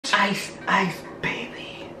Ice, ice,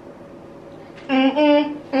 baby.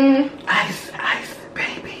 Ice, ice,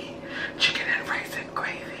 baby. Chicken and rice and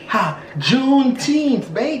gravy. Ha,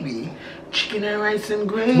 Juneteenth, baby. Chicken and rice and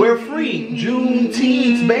gravy. We're free.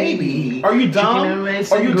 Juneteenth, baby. Are you dumb?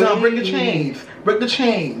 Are you dumb? Break the chains. Break the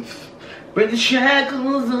chains. Break the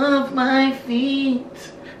shackles of my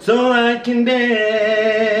feet So I can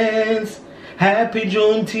dance. Happy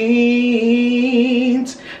Juneteenth.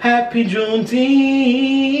 Happy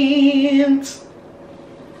Juneteenth.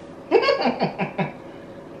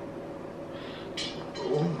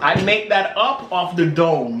 I make that up off the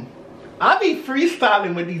dome. I be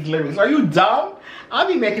freestyling with these lyrics. Are you dumb? I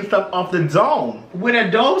be making stuff off the dome. With a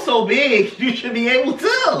dome so big, you should be able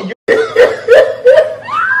to.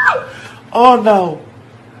 Oh no.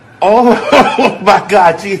 Oh my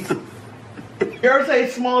God, Jesus. You're a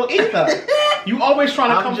small eater. You always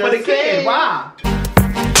trying to come for the kid. Why?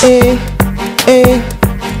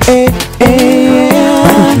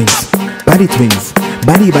 BaddieTwinz,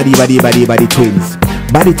 BaddieTwinz, BaddieTwinz,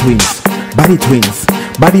 BaddieTwinz, BaddieTwinz,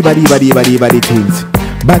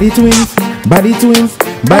 BaddieTwinz,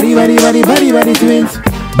 BaddieTwinz, BaddieTwinz,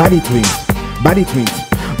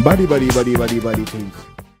 BaddieTwinz.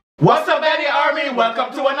 What's up, Baddie Army?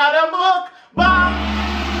 Welcome to another Mukbang.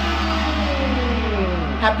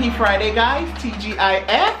 Happy Friday, guys.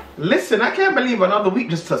 TGIF. Listen, I can't believe another week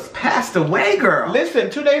just passed away, girl.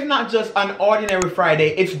 Listen, today's not just an ordinary Friday.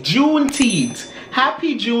 It's Juneteenth.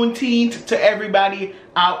 Happy Juneteenth to everybody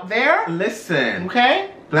out there. Listen.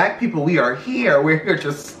 Okay? Black people, we are here. We're here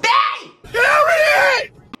to stay.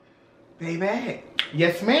 Period. Baby.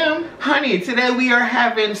 Yes, ma'am. Honey, today we are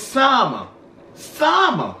having some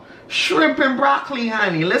shrimp and broccoli,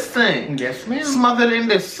 honey. Listen. Yes, ma'am. Smothered in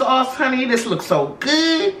this sauce, honey. This looks so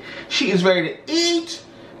good. She is ready to eat.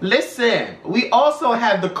 Listen, we also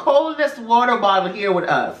have the coldest water bottle here with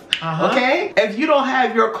us. Okay? If you don't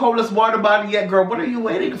have your coldest water bottle yet, girl, what are you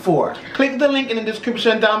waiting for? Click the link in the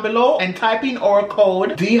description down below and type in our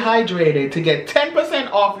code dehydrated to get 10%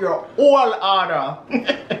 off your whole order.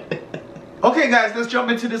 Okay, guys, let's jump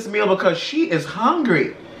into this meal because she is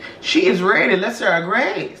hungry. She is ready. Let's say our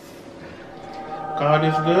grace. God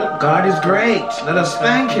is good. God is great. Let us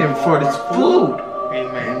thank Him for this food.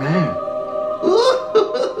 Amen. Amen.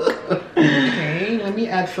 Okay, let me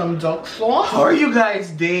add some duck sauce. How are you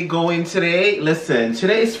guys' day going today? Listen,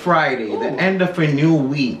 today's Friday, the end of a new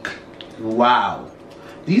week. Wow.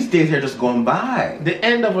 These days are just going by. The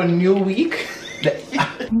end of a new week. The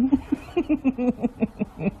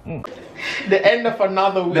end of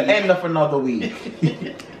another week. The end of another week.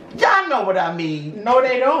 Y'all know what I mean. No,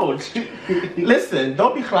 they don't. Listen,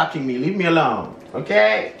 don't be clocking me. Leave me alone.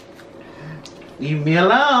 Okay? Leave me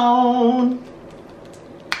alone.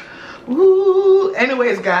 Ooh.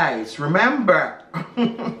 Anyways, guys, remember,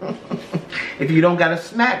 if you don't got a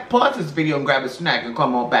snack, pause this video and grab a snack and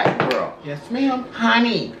come on back, girl. Yes, ma'am.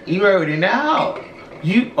 Honey, you already know.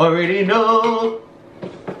 You already know.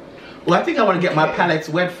 Well, I think I want to get my palates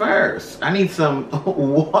wet first. I need some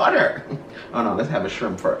water. Oh no, let's have a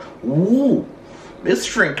shrimp first. Ooh, this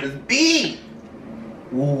shrimp is big.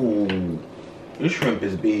 Ooh, this shrimp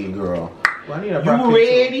is big, girl. Well, I need a You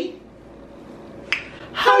ready?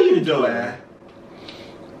 How you doing?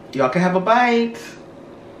 Y'all can have a bite.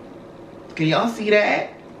 Can y'all see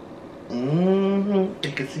that? You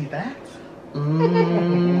can see that?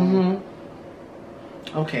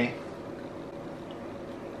 Okay.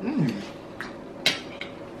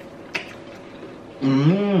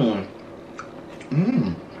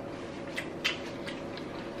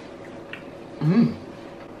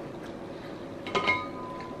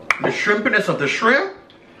 The shrimpiness of the shrimp.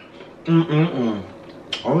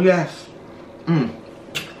 Oh yes.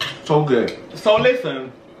 So good. So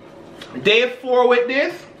listen, day 4 with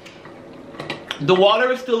this. The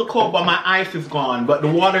water is still cold, but my ice is gone. But the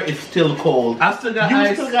water is still cold. I still got ice.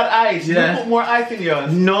 You still got ice. Yes. You put more ice in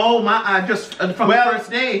yours. No, my ice just from the first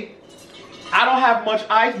day. I don't have much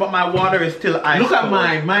ice, but my water is still ice. Look at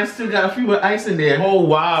mine. Mine still got a few with ice in there. Oh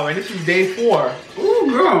wow! And this is day 4. Ooh,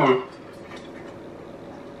 girl.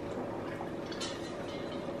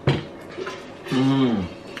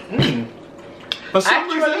 But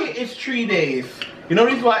actually, it's 3 days. You know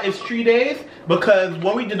the reason why it's 3 days? Because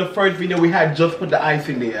when we did the first video, we had just put the ice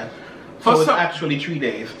in there. So it's actually 3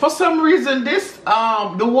 days. For some reason, this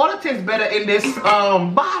the water tastes better in this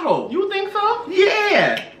bottle. You think so?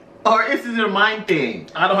 Yeah. Or is it a mind thing?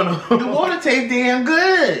 I don't know. The water tastes damn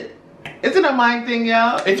good. Isn't it a mind thing,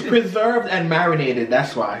 y'all? It's preserved and marinated.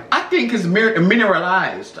 That's why. I think it's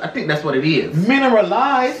mineralized. I think that's what it is.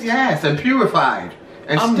 Mineralized? Yes, and purified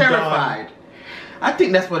and I'm sterified. done. I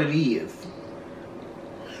think that's what it is.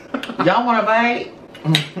 Y'all want a bite?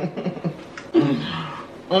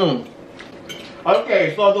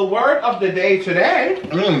 Okay, so the word of the day today.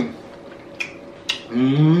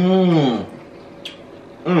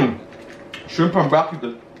 Shrimp and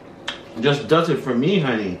broccoli just does it for me,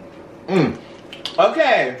 honey.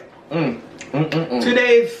 Okay.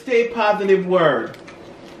 Today's stay positive word.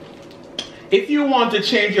 If you want to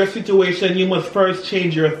change your situation, you must first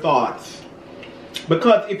change your thoughts.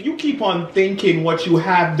 Because if you keep on thinking what you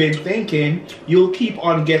have been thinking, you'll keep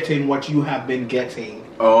on getting what you have been getting.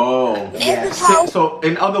 Oh. Yes. So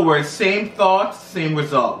in other words, same thoughts, same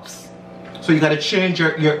results. So you got to change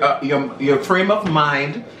your frame of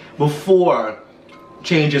mind before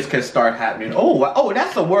changes can start happening. Oh,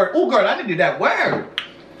 that's a word. Oh, girl, I needed that word.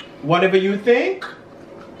 Whatever you think.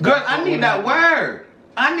 Girl, I need that word.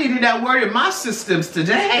 I needed that word in my systems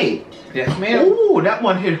today. Yes, ma'am. Ooh, that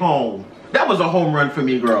one hit home. That was a home run for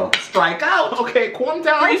me, girl. Strike out. Okay, calm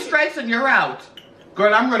down. 3 strikes and you're out.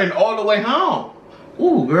 Girl, I'm running all the way home.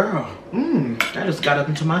 Ooh, girl. That just got up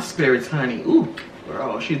into my spirits, honey. Ooh,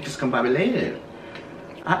 girl, she's discombobulated.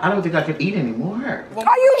 I don't think I could eat anymore.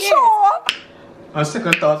 Are you sure? On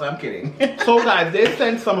second thoughts, I'm kidding. So guys, they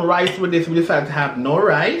sent some rice with this. We decided to have no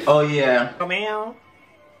rice. Oh, yeah. No ma'am.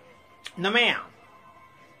 No ma'am.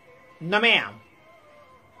 No ma'am.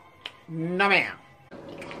 No ma'am.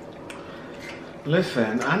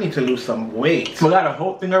 Listen, I need to lose some weight. We got a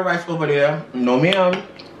whole thing of rice over there. No, ma'am.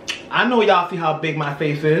 I know y'all see how big my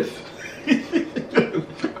face is.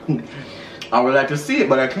 I would like to see it,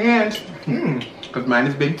 but I can't. Because mine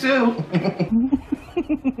is big too.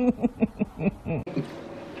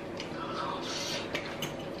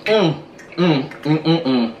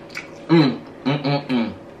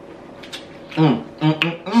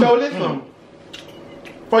 So listen,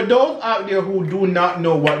 for those out there who do not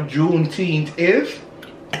know what Juneteenth is,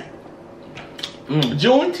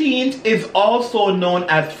 Juneteenth is also known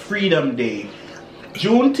as Freedom Day.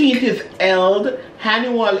 Juneteenth is held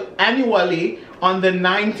annually on the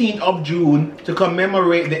 19th of June to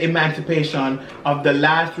commemorate the emancipation of the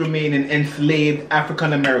last remaining enslaved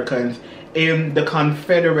African Americans in the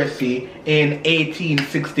Confederacy in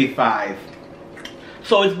 1865.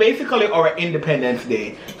 So it's basically our Independence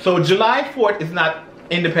Day. So July 4th is not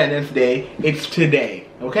Independence Day, it's today,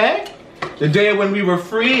 okay? The day when we were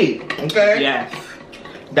free, okay? Yes.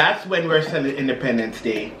 That's when we're celebrating Independence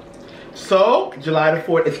Day. So, July the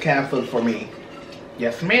 4th is canceled for me.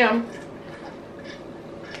 Yes, ma'am.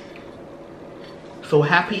 So,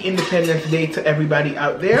 happy Independence Day to everybody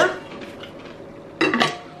out there.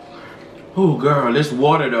 Ooh, girl, this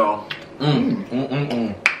water though.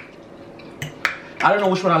 I don't know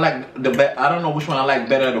which one I like I don't know which one I like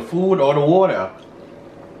better, the food or the water.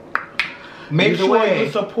 Make sure you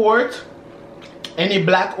support any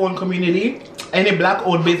black-owned community, any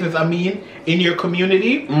black-owned business, I mean, in your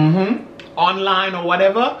community, online or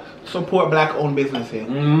whatever. Support black-owned businesses.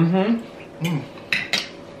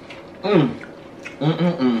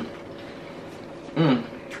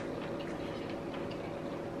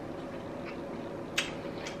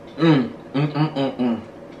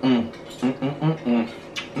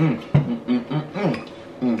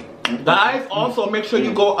 Guys, also make sure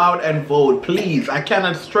you go out and vote, please. I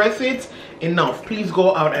cannot stress it enough. Please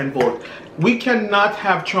go out and vote. We cannot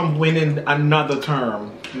have Trump winning another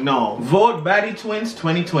term. No. Vote BaddieTwinz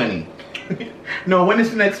 2020. No, when is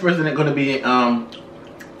the next president going to be?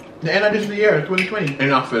 The end of this year, 2020.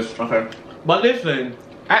 In office, okay. But listen,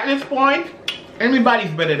 at this point,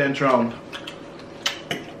 anybody's better than Trump.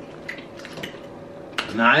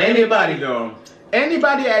 Not anybody though.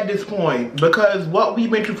 Anybody at this point, because what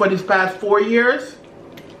we've been through for these past 4 years,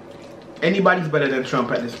 anybody's better than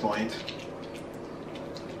Trump at this point.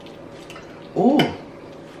 Ooh.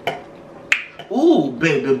 Ooh,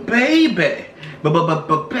 baby, baby. Baby.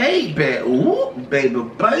 Ooh, baby,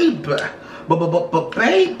 baby.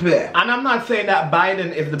 Baby. And I'm not saying that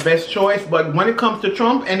Biden is the best choice, but when it comes to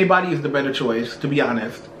Trump, anybody is the better choice, to be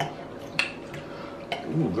honest.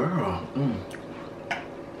 Ooh, girl.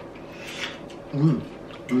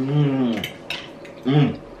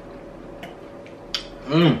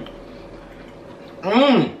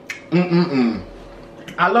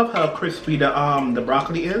 I love how crispy the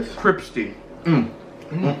broccoli is. Crispy.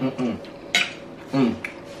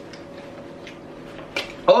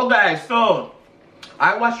 Oh guys, so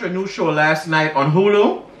I watched a new show last night on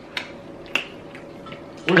Hulu.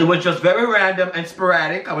 It was just very random and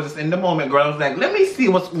sporadic. I was just in the moment, girl. I was like, let me see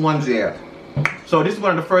what's one's here. So this is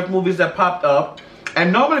one of the first movies that popped up.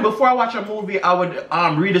 And normally before I watch a movie, I would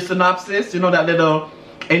read a synopsis. You know, that little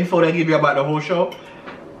info they give you about the whole show.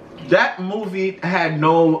 That movie had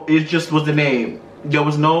no, it just was the name. there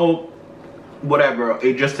was no whatever.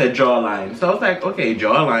 It just said jawline. So I was like, okay,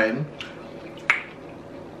 jawline.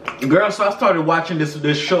 Girl, so I started watching this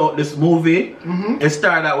movie. It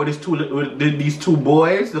started out with these two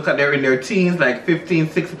boys. Look, they're in their teens, like 15,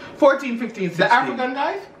 16, 14, 15, 16. The African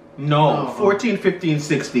guys? No, 14, 15,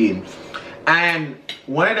 16. And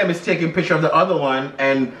one of them is taking picture of the other one,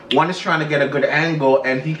 and one is trying to get a good angle,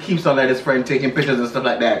 and he keeps on letting his friend taking pictures and stuff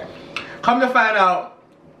like that. Come to find out,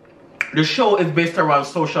 the show is based around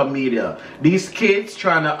social media. These kids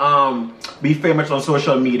trying to be famous on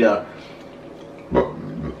social media.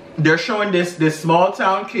 They're showing this small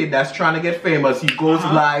town kid that's trying to get famous. He goes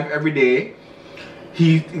live every day.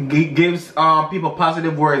 He gives people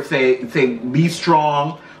positive words, say be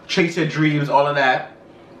strong, chase your dreams, all of that.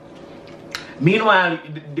 Meanwhile,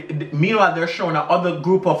 they're showing another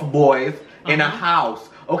group of boys in a house.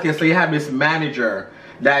 Okay, so you have this manager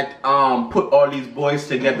that put all these boys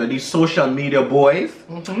together, these social media boys,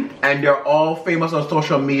 and they're all famous on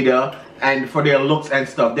social media and for their looks and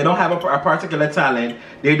stuff. They don't have a particular talent.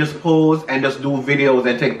 They just pose and just do videos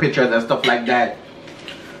and take pictures and stuff like that.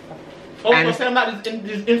 Oh, and so saying that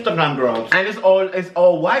these Instagram girls. And it's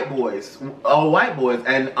all white boys,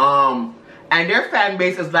 and their fan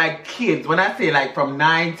base is like kids. When I say like from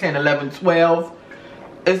 9, 10, 11, 12,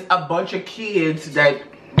 it's a bunch of kids that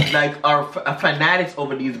like are fanatics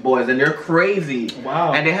over these boys, and they're crazy.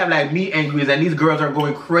 Wow. And they have like meet and greets, and these girls are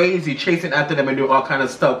going crazy, chasing after them and doing all kind of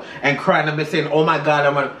stuff and crying and saying, oh my God,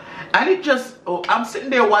 I'm sitting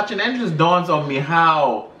there watching, and it just dawns on me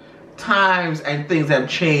how times and things have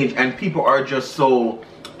changed, and people are just so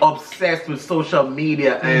obsessed with social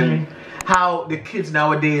media and how the kids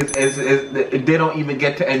nowadays they don't even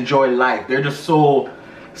get to enjoy life. They're just so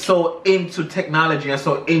into technology and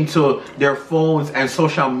so into their phones and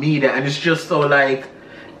social media, and it's just so like,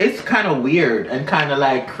 it's kind of weird and kind of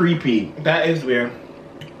like creepy. That is weird.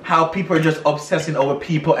 How people are just obsessing over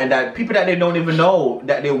people, and that people that they don't even know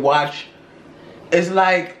that they watch. It's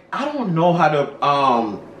like, I don't know how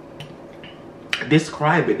to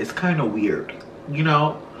describe it. It's kind of weird, you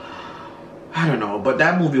know. I don't know, but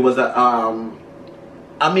that movie was a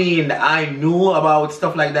I mean, I knew about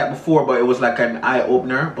stuff like that before, but it was like an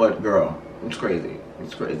eye-opener. But girl, it's crazy.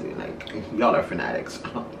 It's crazy. Like, y'all are fanatics.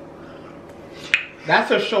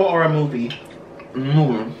 That's a show or a movie?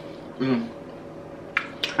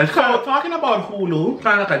 It's so, talking about Hulu.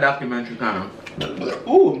 Kind of like a documentary, kind of.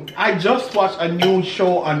 Ooh, I just watched a new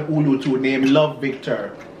show on Hulu too, named Love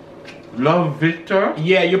Victor. Love Victor?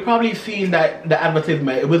 Yeah, you've probably seen that the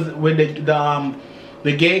advertisement. It was with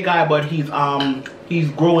the gay guy, but he's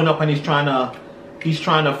growing up and he's trying to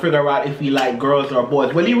figure out if he likes girls or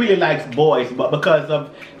boys. Well, he really likes boys, but because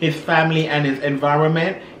of his family and his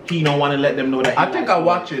environment, he don't want to let them know that. I think I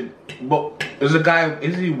watch it, but is the guy,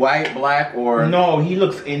 is he white, black, or? No, he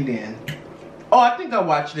looks Indian. Oh, I think I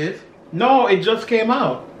watched it. No, it just came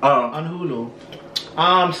out on Hulu.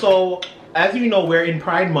 So as you know, we're in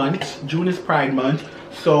Pride Month. June is Pride Month.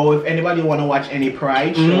 So if anybody want to watch any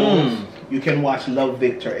Pride shows, you can watch Love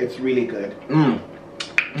Victor. It's really good.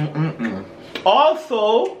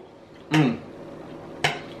 Also,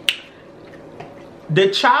 The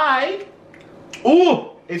Chai.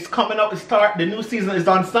 Ooh, it's coming up to start. The new season is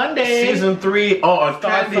on Sunday. Season 3. Oh,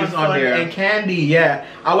 Candy's on there. And Candy, yeah.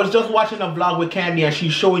 I was just watching a vlog with Candy, and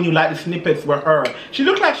she's showing you like the snippets with her. She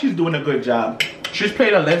looks like she's doing a good job. She's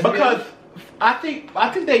played a lesbian? Because I think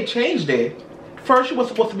they changed it. First she was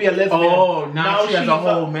supposed to be a lesbian. Oh, now she's a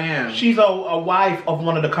whole man. She's a wife of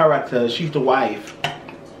one of the characters. She's the wife.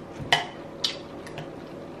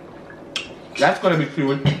 That's gonna be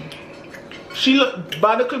cute. She looked,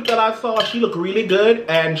 by the clip that I saw, she looked really good,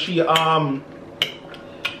 and she looked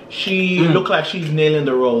like she's nailing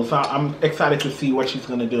the role. So I'm excited to see what she's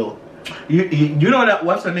gonna do. You know that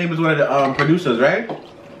what's her name is one of the producers, right?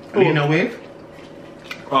 Lena Wave.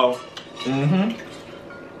 Oh.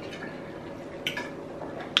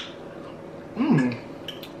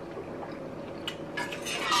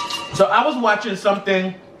 So I was watching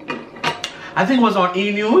something, I think it was on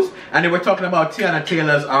E! News, and they were talking about Tiana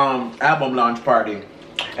Taylor's album launch party.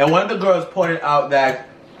 And one of the girls pointed out that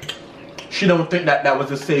she don't think that was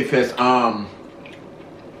the safest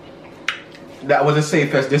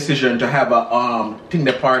decision to have a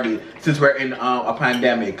Tinder party since we're in a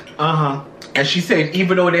pandemic. And she said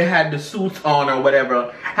even though they had the suits on or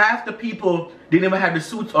whatever, half the people didn't even have the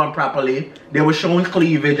suits on properly. They were showing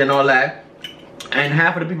cleavage and all that, and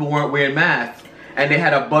half of the people weren't wearing masks. And they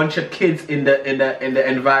had a bunch of kids in the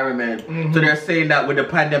environment. So they're saying that with the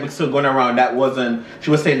pandemic still going around, she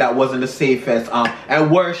was saying that wasn't the safest.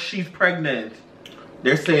 And worse, she's pregnant.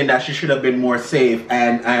 they're saying that she should have been more safe,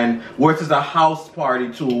 and worse is a house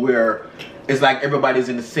party too, where it's like everybody's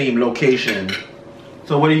in the same location.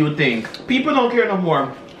 So what do you think? People don't care no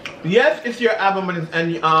more. Yes, it's your album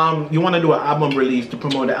and you want to do an album release to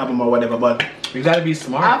promote the album or whatever, but You gotta be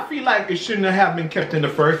smart. I feel like it shouldn't have been kept in the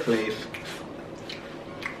first place.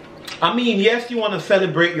 I mean, yes, you want to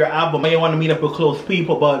celebrate your album and you want to meet up with close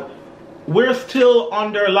people, but we're still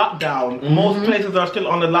under lockdown. Most places are still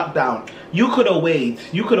under lockdown. You could have waited.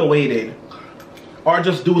 You could have waited. Or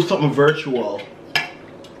just do something virtual.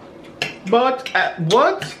 But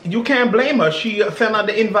what? You can't blame her. She sent out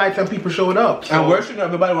the invites and people showed up. So. And where should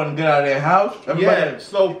everybody want to get out of their house? Yeah,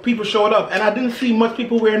 so people showed up. And I didn't see much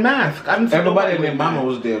people wearing masks. I didn't see everybody and their mama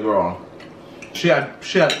was there, girl. She had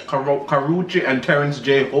Karuchi and Terrence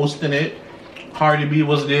J hosting it. Cardi B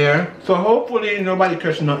was there. So hopefully nobody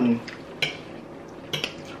catch nothing.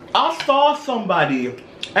 I saw somebody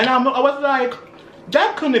and I was like,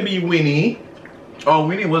 that couldn't be Winnie. Oh,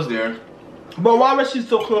 Winnie was there. But why was she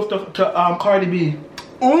so close to Cardi B?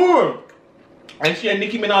 Ooh! And she and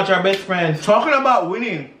Nicki Minaj are best friends. Talking about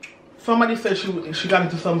Winnie. Somebody said she got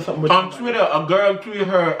into something with on Twitter, a girl tweeted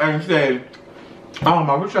her and said,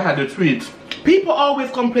 I wish I had the tweets. People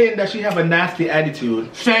always complain that she have a nasty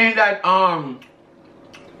attitude. Saying that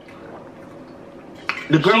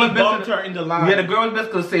the girl she bumped her in the line. Yeah, the girl was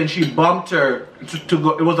basically saying she bumped her to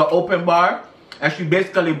go. It was an open bar, and she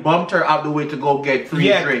basically bumped her out the way to go get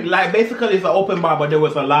free drinks. Like basically it's an open bar, but there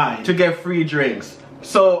was a line to get free drinks.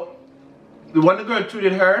 So when the girl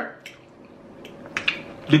tweeted her,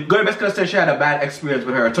 the girl basically said she had a bad experience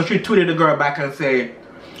with her. So she tweeted the girl back and said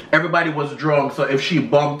everybody was drunk, so if she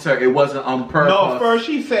bumped her, it wasn't on purpose. No, first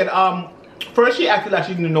she said first she acted like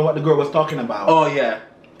she didn't know what the girl was talking about. Oh yeah.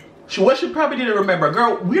 She probably didn't remember.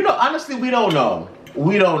 Girl, honestly we don't know.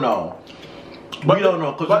 We don't know. But we don't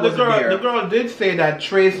know because the girl did say that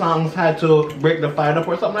Trey Songz had to break the fight up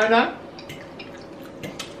or something like that.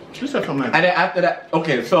 She said something like that. And then after that,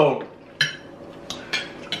 okay, so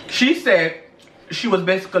she said she was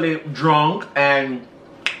basically drunk and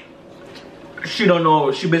she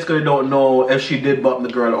basically don't know if she did bump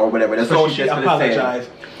the girl or whatever. That's so what she apologized.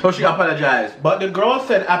 So she apologized. But the girl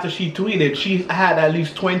said after she tweeted, she had at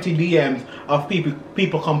least 20 DMs of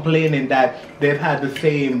people complaining that they've had the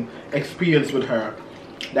same experience with her.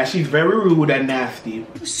 That she's very rude and nasty.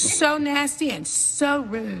 So nasty and so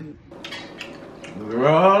rude.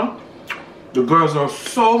 Girl, the girls are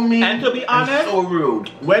so mean and to be honest, and so rude.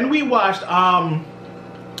 When we watched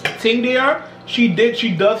Ting There, she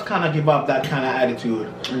does kind of give up that kind of attitude.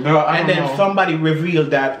 Girl, and then somebody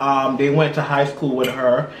revealed that they went to high school with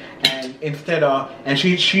her, and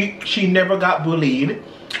she never got bullied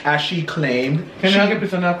as she claimed.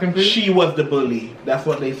 She was the bully. That's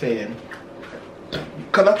what they saying.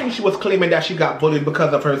 Cause I think she was claiming that she got bullied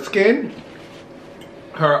because of her skin.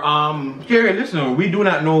 Her Carey, listen, we do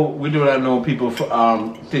not know people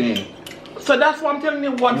thinking. So that's what I'm telling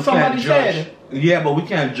you. What somebody said. Yeah, but we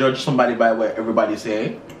can't judge somebody by what everybody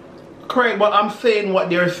say. Correct, but I'm saying what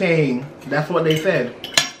they're saying. That's what they said.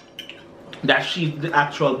 That she's the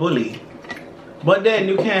actual bully. But then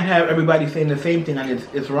you can't have everybody saying the same thing and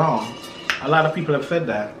it's wrong. A lot of people have said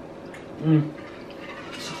that.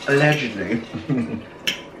 Allegedly.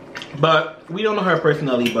 But we don't know her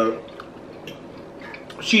personally, but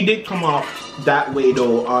she did come off that way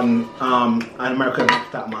though on America's Next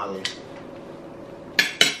Top Model.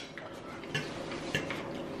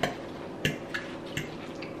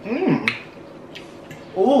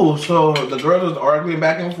 Ooh, so the girls was arguing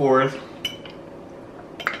back and forth.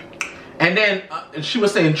 And then she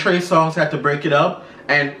was saying Trey Songz had to break it up.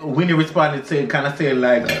 And Winnie responded saying, kind of saying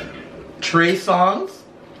like, Trey Songz?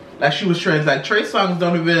 Like she was trying, like Trey Songz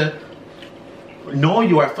don't even know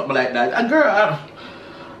you or something like that. Girl,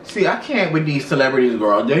 see, I can't with these celebrities,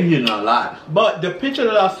 girl. They're using a lot. But the picture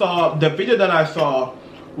that I saw, the video that I saw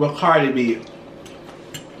with Cardi B,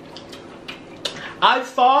 I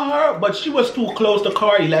saw her, but she was too close to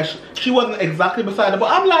Cardi. Like she wasn't exactly beside her.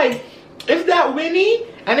 But I'm like, is that Winnie?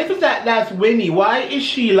 And if it's that's Winnie, why is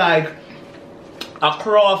she like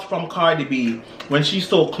across from Cardi B when she's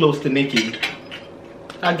so close to Nicki?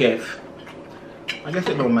 I guess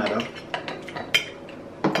it don't matter.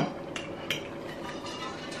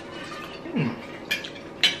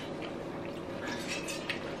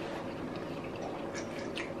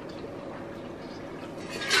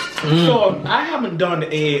 So I haven't done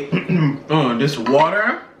a this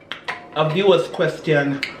water, a viewer's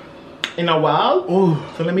question in a while. Ooh.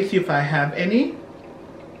 So let me see if I have any.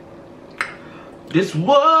 This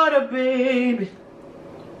water, baby.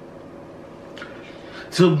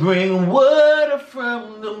 to bring water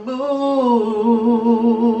from the moon.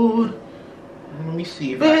 Let me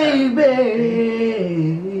see if baby.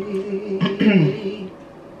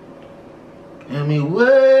 Tell me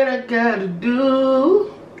what I gotta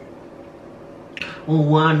do.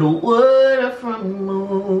 Want the water from the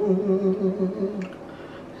moon.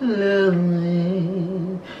 Love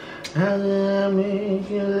me. How can I make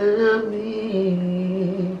you love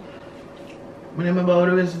me? Remember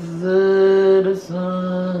the rest of the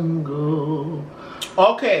sun go.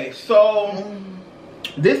 Okay, so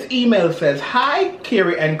this email says, "Hi,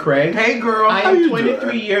 Carey and Craig. Hey, girl. I am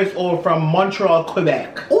 23 years old from Montreal,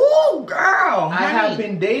 Quebec. Ooh, girl. I have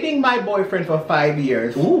been dating my boyfriend for 5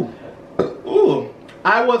 years. Ooh. Ooh.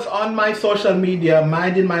 I was on my social media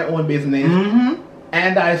minding my own business,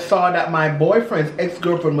 and I saw that my boyfriend's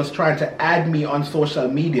ex-girlfriend was trying to add me on social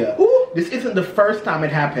media. Ooh. This isn't the first time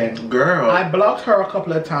it happened. Girl. I blocked her a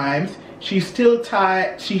couple of times. She still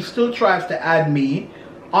tries to add me.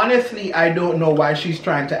 Honestly, I don't know why she's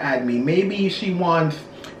trying to add me. Maybe she wants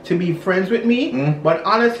to be friends with me, but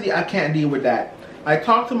honestly, I can't deal with that. I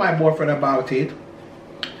talked to my boyfriend about it.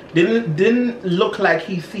 Didn't look like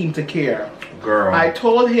he seemed to care. Girl. I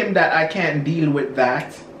told him that I can't deal with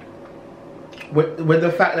that. With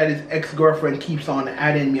the fact that his ex-girlfriend keeps on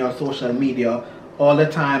adding me on social media all the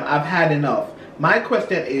time. I've had enough. My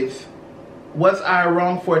question is, was I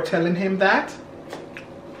wrong for telling him that?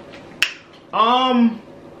 I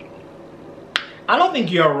don't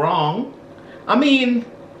think you're wrong. I mean,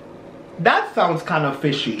 that sounds kind of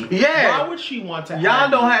fishy. Yeah. Why would she want to? You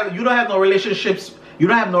don't have no relationships. You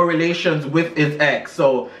don't have no relations with his ex.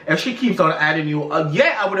 So if she keeps on adding you,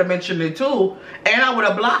 yeah, I would have mentioned it too, and I would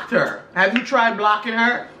have blocked her. Have you tried blocking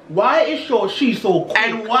her? Why is she so quick?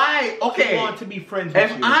 And why? Okay. To want to be friends with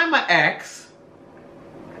if you? I'm an ex,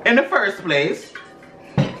 in the first place,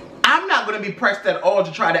 I'm not going to be pressed at all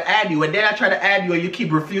to try to add you. And then I try to add you and you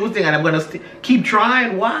keep refusing and I'm going to keep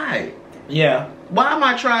trying. Why? Yeah. Why am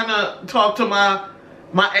I trying to talk to my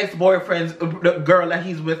ex-boyfriend's, the girl that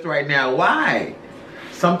he's with right now? Why?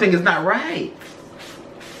 Something is not right.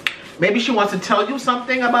 Maybe she wants to tell you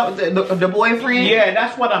something about the boyfriend? Yeah,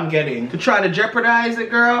 that's what I'm getting. To try to jeopardize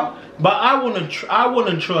it, girl? But I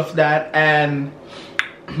wouldn't trust that, and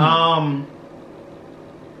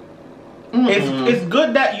it's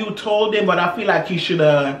good that you told him, but I feel like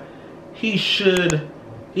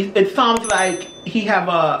it sounds like he have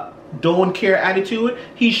a don't care attitude.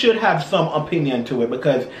 He should have some opinion to it,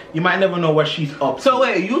 because you might never know what she's up to. So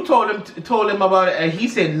wait, you told him about it and he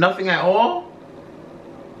said nothing at all?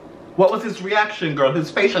 What was his reaction, girl? His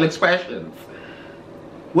facial expressions?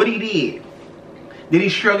 What he did? Did he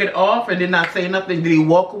shrug it off and did not say nothing? Did he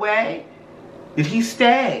walk away? Did he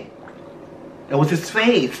stay? That was his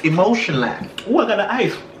face, emotionless. Oh, I got the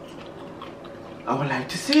ice. I would like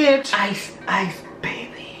to see it. Ice,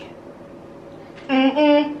 baby.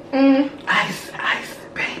 Ice,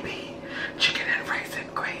 baby. Chicken and rice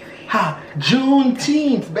and gravy. Ha,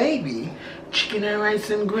 Juneteenth, baby. Chicken and rice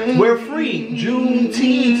and gravy. We're free.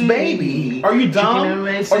 Juneteenth, baby. Are you dumb?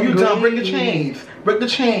 Are you dumb? Bring the chains. Bring the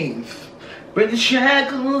chains. Bring the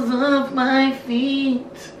shackles off my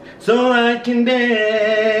feet so I can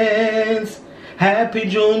dance. Happy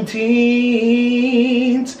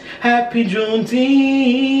Juneteenth. Happy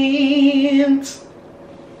Juneteenth.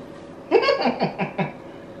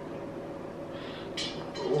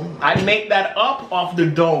 I make that up off the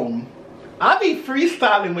dome. I'll be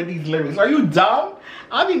freestyling with these lyrics. Are you dumb?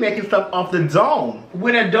 I'll be making stuff off the dome.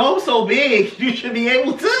 With a dome so big, you should be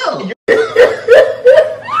able to.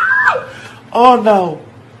 Oh no.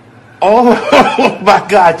 Oh my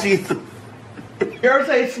God, Jesus. You're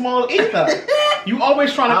a small eater. You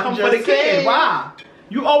always trying to come for the kid. Why?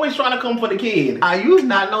 You always trying to come for the kid. You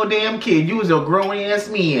not no damn kid. You was a grown ass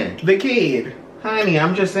man. The kid. Honey,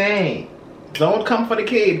 I'm just saying. Don't come for the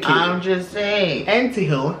kid. I'm just saying.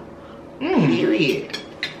 Until. Period.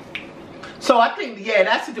 So I think, yeah,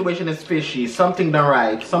 that situation is fishy. Something not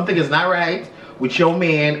right. Something is not right with your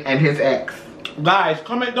man and his ex. Guys,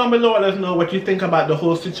 comment down below and let us know what you think about the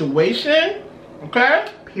whole situation. Okay?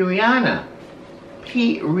 Rihanna,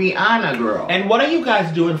 girl. And what are you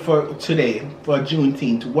guys doing for today, for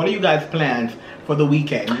Juneteenth? What are you guys' plans for the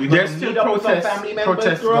weekend? There's still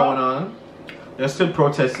protests going on. There's still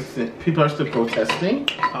protests. People are still protesting.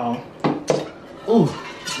 Oh. Ooh,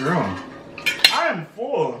 girl. I am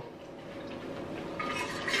full.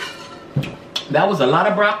 That was a lot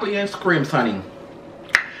of broccoli and scrimps, honey.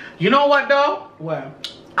 You know what though? What?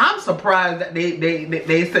 I'm surprised that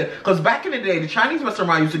they said, because back in the day, the Chinese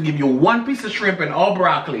restaurant used to give you 1 piece of shrimp and all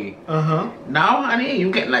broccoli. Uh-huh. Now, honey,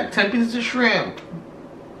 you get like 10 pieces of shrimp,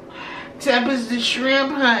 Tempest the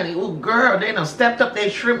shrimp, honey. Oh, girl, they done stepped up their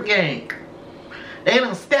shrimp game. They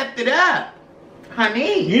done stepped it up,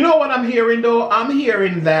 honey. You know what I'm hearing though? I'm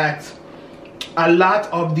hearing that a lot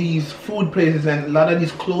of these food places and a lot of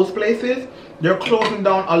these closed places, they're closing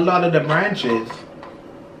down a lot of the branches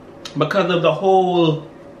because of the whole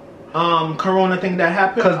corona thing that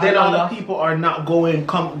happened. Because a lot of people are not going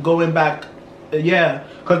back. Yeah,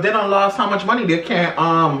 because they done lost how much money. They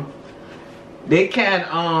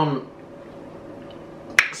can't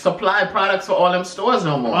supply products for all them stores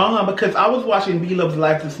no more. Because I was watching B Love's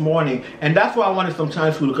live this morning, and that's why I wanted some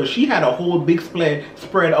Chinese food, because she had a whole big spread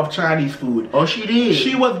of Chinese food. Oh, she did.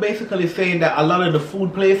 She was basically saying that a lot of the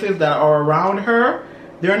food places that are around her,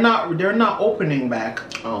 they're not opening back.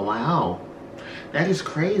 Oh wow, that is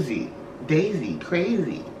crazy. Daisy,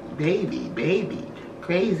 crazy, baby,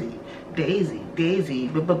 crazy. Daisy, baby,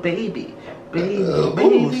 baby.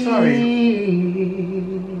 Oh, sorry.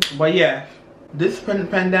 But yeah, this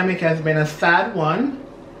pandemic has been a sad one,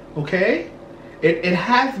 okay? It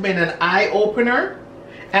has been an eye-opener,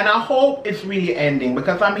 and I hope it's really ending,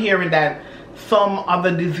 because I'm hearing that some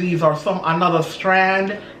other disease or another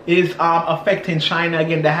strand is affecting China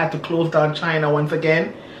again. They had to close down China once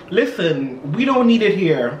again. Listen, we don't need it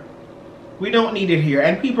here. We don't need it here,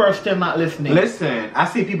 and people are still not listening. Listen, I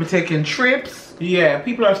see people taking trips. Yeah,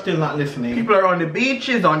 people are still not listening. People are on the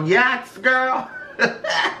beaches, on yachts, girl.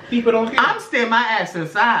 People don't care. I'm staying my ass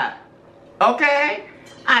inside. Okay?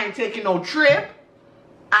 I ain't taking no trip.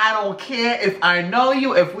 I don't care if I know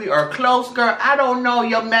you, if we are close, girl. I don't know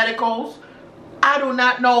your medicals. I do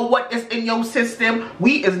not know what is in your system.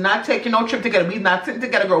 We is not taking no trip together. We is not sitting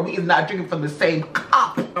together, girl. We is not drinking from the same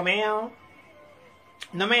cup. No, ma'am.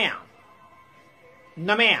 No, ma'am.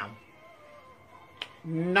 No, ma'am.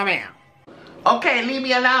 No, ma'am. Okay, leave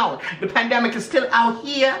me alone. The pandemic is still out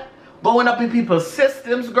here, going up in people's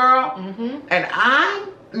systems, girl. And I'm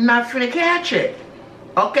not finna catch it.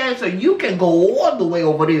 Okay, so you can go all the way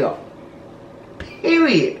over there.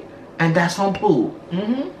 Period. And that's on pool.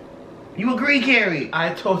 You agree, Carey?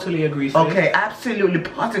 I totally agree, sis. Okay, absolutely,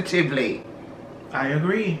 positively. I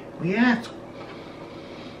agree. Yes.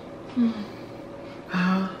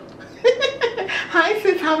 Hi,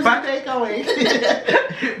 sis. How's your day going?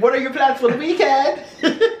 What are your plans for the weekend?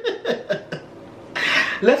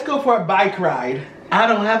 Let's go for a bike ride. I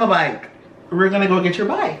don't have a bike. We're gonna go get your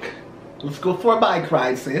bike. Let's go for a bike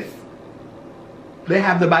ride, sis. They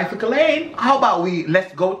have the bicycle lane. How about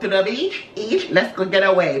let's go to the beach? Let's go get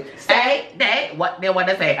away. Say, what they want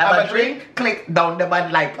to say. Have a drink, click down the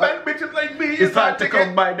button like. But bitches like me, it's hard to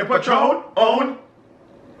come by the Patron. Own.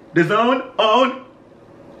 The zone. Own.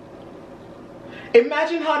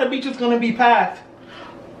 Imagine how the beach is gonna be packed.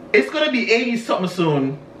 It's gonna be 80 something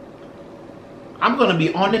soon. I'm gonna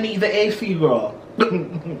be underneath the AC, girl.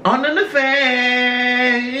 Under the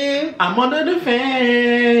fan. I'm under the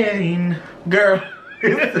fan. Girl.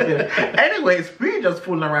 Anyways, we just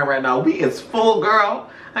fooling around right now. We is full, girl.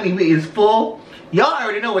 Honey, we is full. Y'all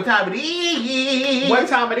already know what time it is. What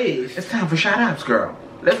time it is? It's time for shout outs, girl.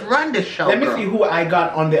 Let's run this show. Let me see who I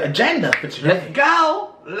got on the agenda for today. Let's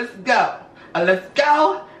go. Let's go. Let's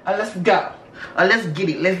go. Let's go. Let's get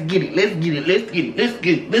it. Let's get it. Let's get it. Let's get it. Let's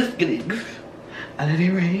get it. Let's get it. I let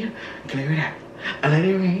it rain. Clear it out. I let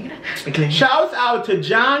it rain. Shouts out to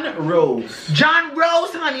John Rose. John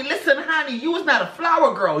Rose, honey. Listen, honey. You was not a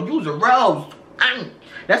flower girl. You was a rose.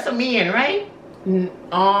 That's a man, right?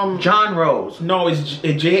 John Rose. No, it's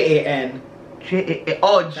Jan.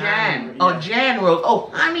 Oh, Jan. Oh, Jan Rose. Oh,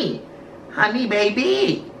 honey. Honey,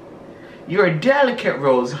 baby. You're a delicate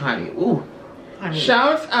rose, honey. Ooh. Honey.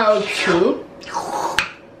 Shouts out to...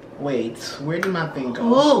 Wait, where did my thing go?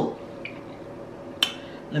 Ooh.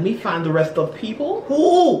 Let me find the rest of people.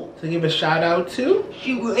 Ooh. To give a shout out to.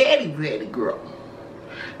 She ready, girl.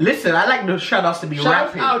 Listen, I like the shout outs to be Shout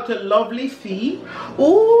rapping. out to Lovely C.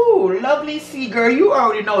 Ooh, Lovely C, girl. You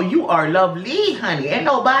already know you are lovely, honey. Ain't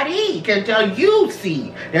nobody can tell you,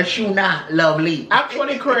 C, that you not lovely.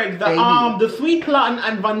 Actually, correct. The sweet cotton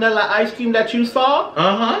and vanilla ice cream that you saw.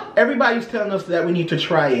 Everybody's telling us that we need to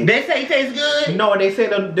try it. They say it tastes good. No, they say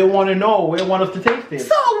that they want to know. They want us to taste it.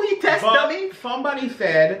 So we test them. Somebody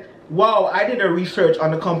said, wow, I did a research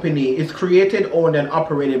on the company. It's created, owned, and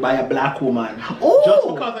operated by a black woman. Ooh. Just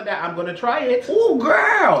because of that, I'm going to try it. Ooh,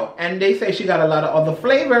 girl. And they say she got a lot of other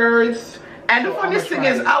flavors. And the funniest thing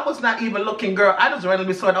is, I was not even looking, girl. I just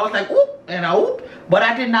randomly saw it. I was like, oop, and I oop. But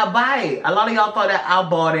I did not buy it. A lot of y'all thought that I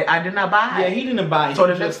bought it. I did not buy it. Yeah, he didn't buy it. So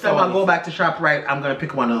the next time I go back to ShopRite, I'm going to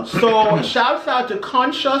pick one up. So, shouts out to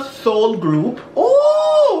Conscious Soul Group.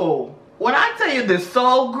 Ooh. When I tell you this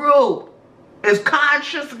soul group is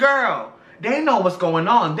conscious, girl. They know what's going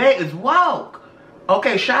on. They is woke.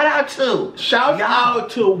 Okay, shout out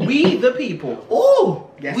to we the people. Ooh,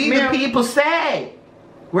 yes, we the people say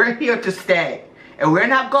we're here to stay. And we're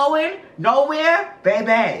not going nowhere,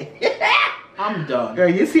 baby. I'm done. Girl,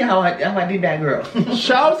 you see how I did that, girl.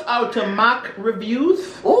 Shouts out to Mac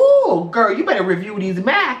Reviews. Ooh, girl, you better review these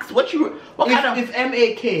Macs. What kind of... It's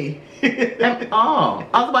M-A-K. Oh,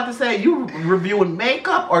 I was about to say, you reviewing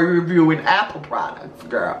makeup or you reviewing Apple products,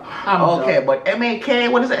 girl? Okay, but M-A-K,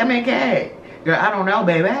 what is it, M-A-K? Girl, I don't know,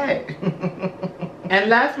 baby.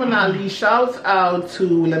 And last but not least, shouts out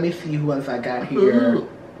to, let me see who else I got here.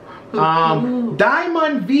 Diamond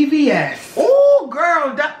VVS. Oh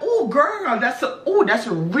girl, that's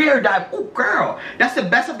a rare diamond. Oh girl, that's the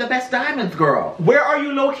best of the best diamonds, girl. Where are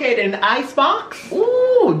you located? In Icebox?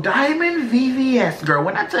 Ooh, Diamond VVS, girl.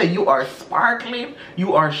 When I tell you, you are sparkling,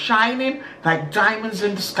 you are shining like diamonds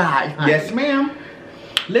in the sky, honey. Yes, ma'am.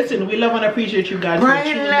 Listen, we love and appreciate you guys Bright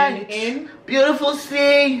for tuning light, in. Beautiful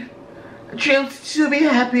sea, dreams to be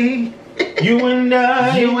happy. You and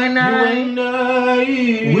I,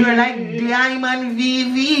 we're like diamond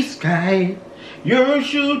VV sky. You're a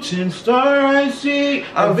shooting star, I see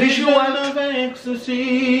a visual of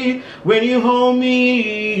ecstasy when you hold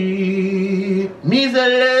me. Me's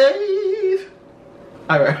alive.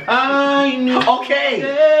 Alright. I know okay.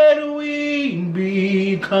 that we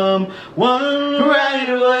become one right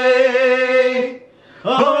away.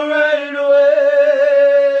 All right away.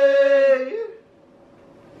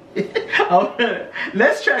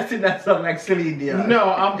 Let's try to sing that song like Celine Dion.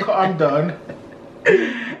 No, I'm done.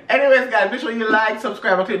 Anyways, guys, make sure you like,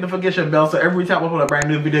 subscribe, and click the notification bell so every time we upload a brand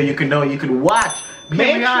new video, you can know and you can watch.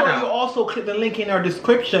 Make sure you also click the link in our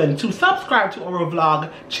description to subscribe to our vlog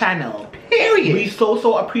channel. Period. We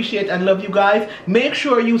so appreciate and love you guys. Make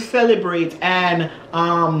sure you celebrate and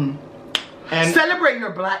celebrate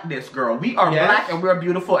your blackness, girl. We are black and we're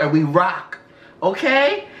beautiful and we rock.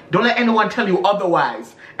 Okay? Don't let anyone tell you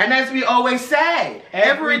otherwise. And as we always say,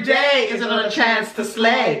 every day is another chance to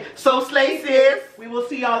slay. So slay, sis. We will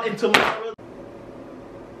see y'all in tomorrow.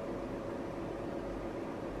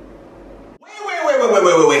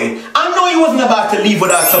 Wait. I know you wasn't about to leave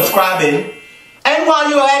without subscribing. And while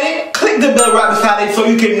you're at it, click the bell right beside it so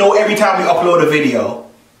you can know every time we upload a video.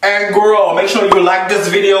 And girl, make sure you like this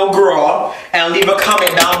video, girl, and leave a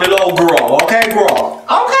comment down below, girl. Okay, girl?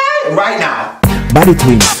 Okay? Right now.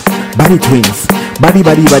 BaddieTwinz, BaddieTwinz,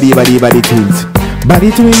 BaddieTwinz, BaddieTwinz,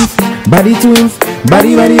 BaddieTwinz, BaddieTwinz,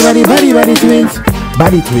 BaddieTwinz,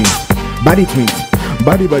 BaddieTwinz,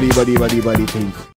 BaddieTwinz, BaddieTwinz.